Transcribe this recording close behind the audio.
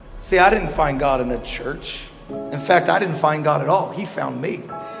See, I didn't find God in a church. In fact, I didn't find God at all. He found me.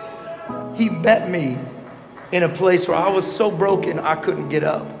 He met me in a place where I was so broken I couldn't get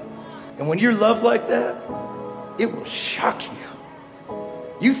up. And when you're loved like that, it will shock you.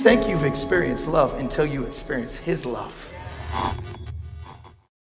 You think you've experienced love until you experience his love.